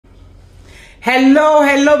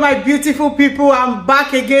Hello my beautiful people. I'm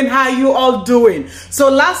back again. How are you all doing? So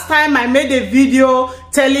last time I made a video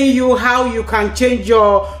telling you how you can change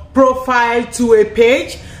your profile to a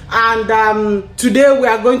page, and today we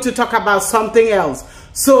are going to talk about something else.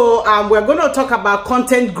 So we're going to talk about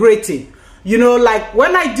content creating. You know, like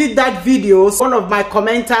when I did that video, one of my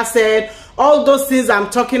commenters said all those things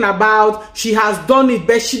I'm talking about, she has done it,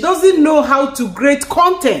 but she doesn't know how to create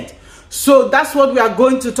content. So that's what we are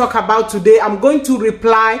going to talk about today. I'm going to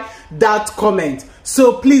reply that comment.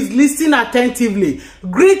 So please listen attentively.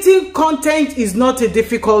 Creating content is not a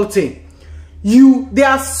difficult thing. There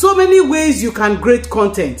are so many ways you can create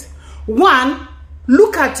content. One,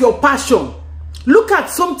 look at your passion. Look at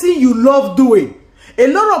something you love doing. A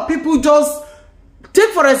lot of people just take,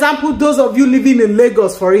 for example, those of you living in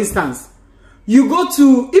Lagos, for instance. You go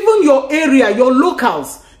to even your area, your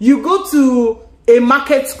locals. You go to a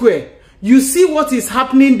market square. You see what is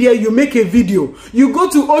happening there, you make a video. You go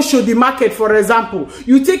to Oshodi Market, for example.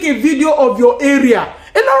 You take a video of your area.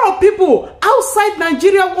 A lot of people outside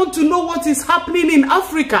Nigeria want to know what is happening in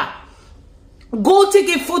Africa. Go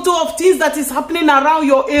take a photo of things that is happening around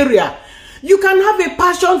your area. You can have a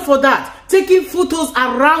passion for that, taking photos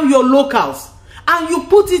around your locals. And you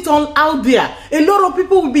put it on out there. A lot of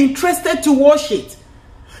people will be interested to watch it.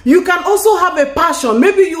 You can also have a passion.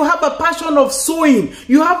 Maybe you have a passion of sewing.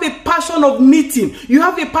 You have a passion of knitting. You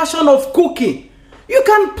have a passion of cooking. You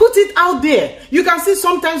can put it out there. You can see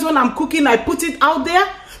sometimes when I'm cooking, I put it out there.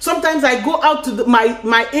 Sometimes I go out to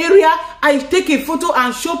my area. I take a photo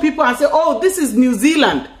and show people and say, oh, this is New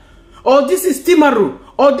Zealand. Or this is Timaru.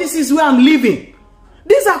 Or this is where I'm living.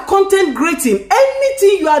 These are content creating.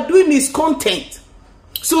 Anything you are doing is content.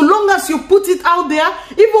 So long as you put it out there,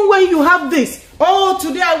 even when you have this. Oh,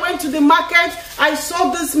 today I went to the market. I saw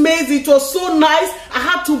this maize. It was so nice. I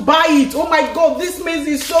had to buy it. Oh my God, this maize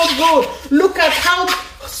is so good. Look at how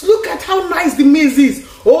nice the maize is.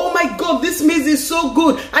 Oh my God, this maize is so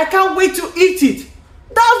good. I can't wait to eat it.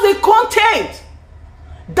 That's the content.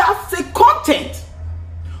 That's the content.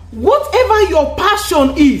 Whatever your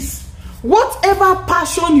passion is, whatever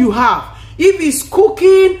passion you have, if it's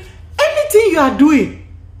cooking, anything you are doing,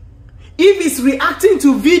 if it's reacting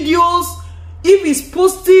to videos, if it's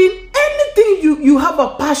posting, anything you have a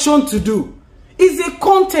passion to do is a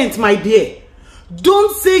content, my dear.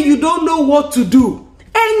 Don't say you don't know what to do.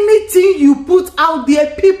 Anything you put out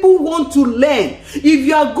there, people want to learn. If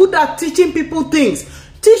you are good at teaching people things,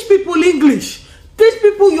 teach people English, teach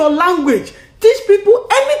people your language, teach people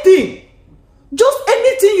anything. Just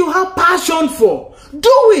anything you have passion for,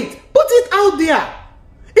 do it. Put it out there.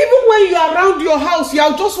 Even when you are around your house, you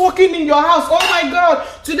are just walking in your house. Oh my God,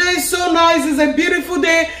 today is so nice. It's a beautiful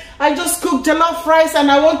day. I just cooked jollof rice and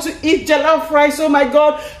I want to eat jollof rice. Oh my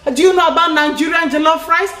God. Do you know about Nigerian jollof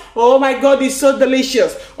rice? Oh my God, it's so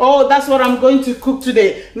delicious. Oh, that's what I'm going to cook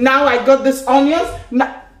today. Now I got this onions.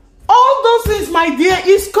 Now, all those things, my dear,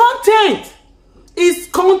 is content. It's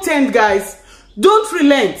content, guys. Don't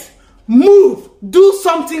relent. Move. Do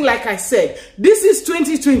something like I said. This is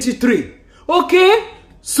 2023. Okay?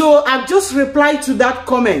 So I've just replied to that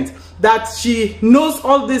comment that she knows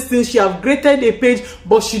all these things. She have created a page,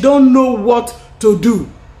 but she don't know what to do.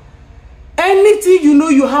 Anything you know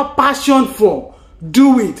you have passion for,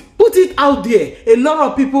 do it. Put it out there. A lot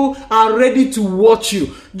of people are ready to watch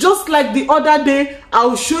you. Just like the other day,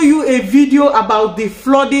 I'll show you a video about the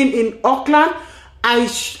flooding in Auckland. I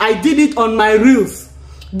did it on my reels.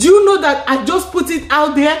 Do you know that I just put it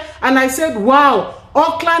out there and I said, wow,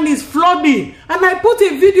 Auckland is flooding, and I put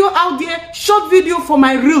a video out there, short video for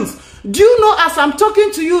my reels. Do you know, as I'm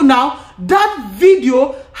talking to you now, that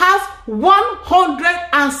video has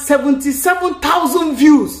 177,000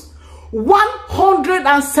 views.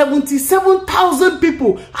 177,000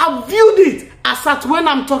 people have viewed it as at when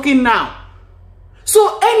I'm talking now.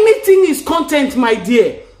 So anything is content, my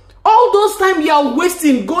dear. All those time you are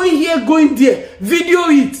wasting, going here, going there, video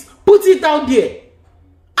it, put it out there.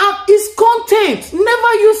 It's content.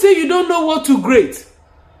 Never you say you don't know what to grade.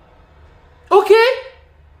 Okay?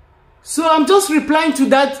 So I'm just replying to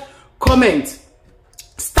that comment.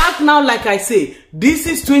 Start now, like I say. This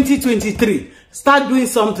is 2023. Start doing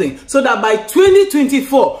something so that by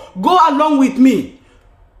 2024, go along with me.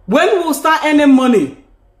 When we'll start earning money,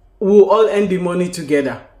 we'll all earn the money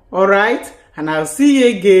together. Alright? And I'll see you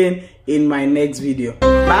again in my next video.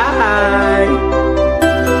 Bye!